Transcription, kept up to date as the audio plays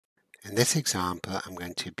In this example, I'm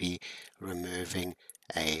going to be removing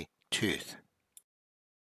a tooth.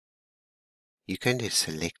 You're going to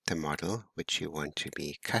select the model which you want to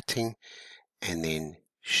be cutting and then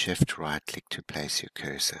shift right click to place your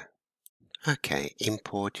cursor. Okay,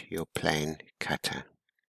 import your plane cutter.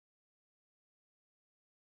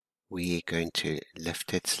 We're going to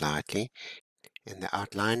lift it slightly. In the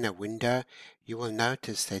outliner window, you will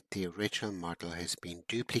notice that the original model has been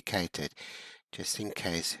duplicated just in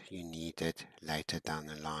case you need it later down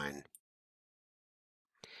the line.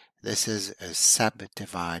 This is a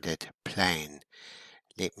subdivided plane.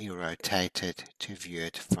 Let me rotate it to view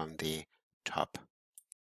it from the top.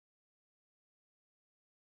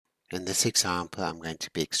 In this example, I'm going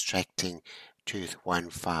to be extracting tooth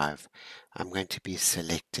 1,5. I'm going to be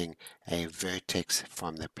selecting a vertex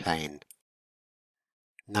from the plane.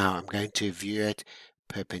 Now I'm going to view it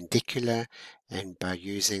perpendicular, and by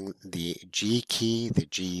using the G key, the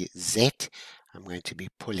GZ, I'm going to be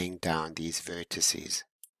pulling down these vertices.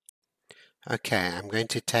 Okay, I'm going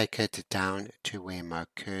to take it down to where my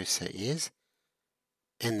cursor is,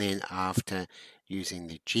 and then after using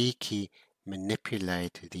the G key,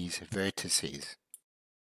 manipulate these vertices.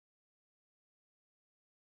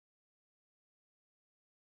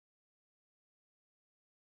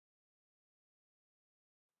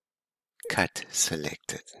 Cut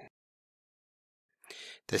selected.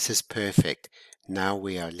 This is perfect. Now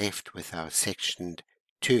we are left with our sectioned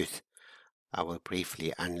tooth. I will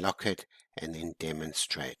briefly unlock it and then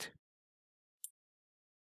demonstrate.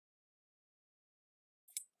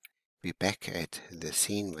 We're back at the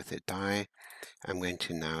scene with the die. I'm going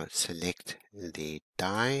to now select the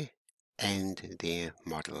die and the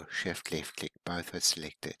model. Shift left click, both are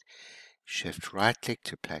selected. Shift right click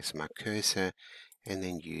to place my cursor and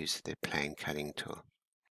then use the plane cutting tool.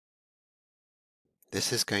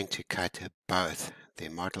 This is going to cut both the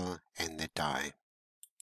model and the die.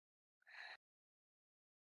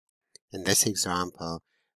 In this example,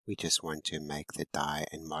 we just want to make the die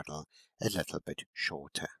and model a little bit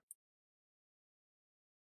shorter.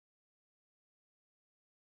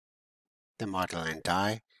 The model and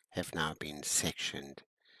die have now been sectioned.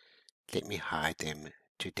 Let me hide them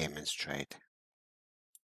to demonstrate.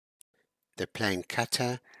 The plane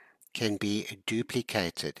cutter can be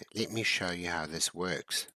duplicated. Let me show you how this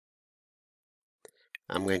works.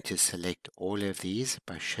 I'm going to select all of these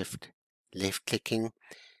by shift left clicking,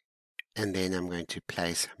 and then I'm going to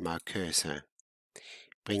place my cursor.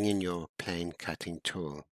 Bring in your plane cutting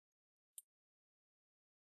tool.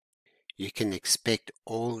 You can expect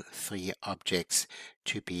all three objects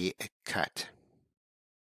to be cut.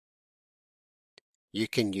 You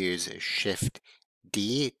can use Shift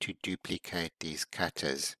D to duplicate these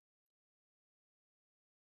cutters.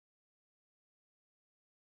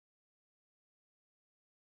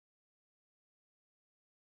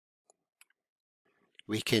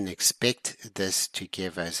 We can expect this to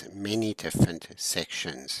give us many different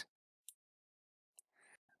sections.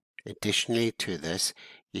 Additionally to this,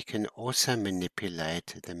 you can also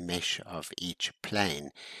manipulate the mesh of each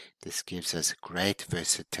plane. This gives us great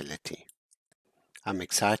versatility. I'm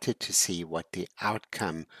excited to see what the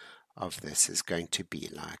outcome of this is going to be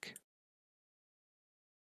like.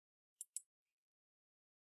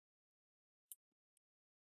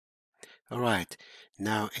 Alright,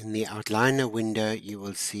 now in the outliner window you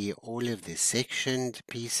will see all of the sectioned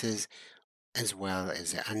pieces as well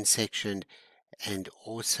as the unsectioned, and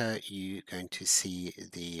also you're going to see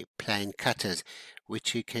the plane cutters,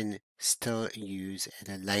 which you can still use at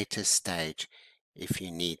a later stage if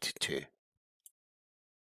you need to.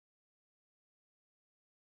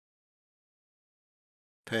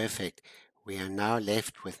 Perfect. We are now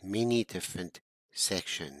left with many different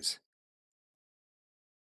sections.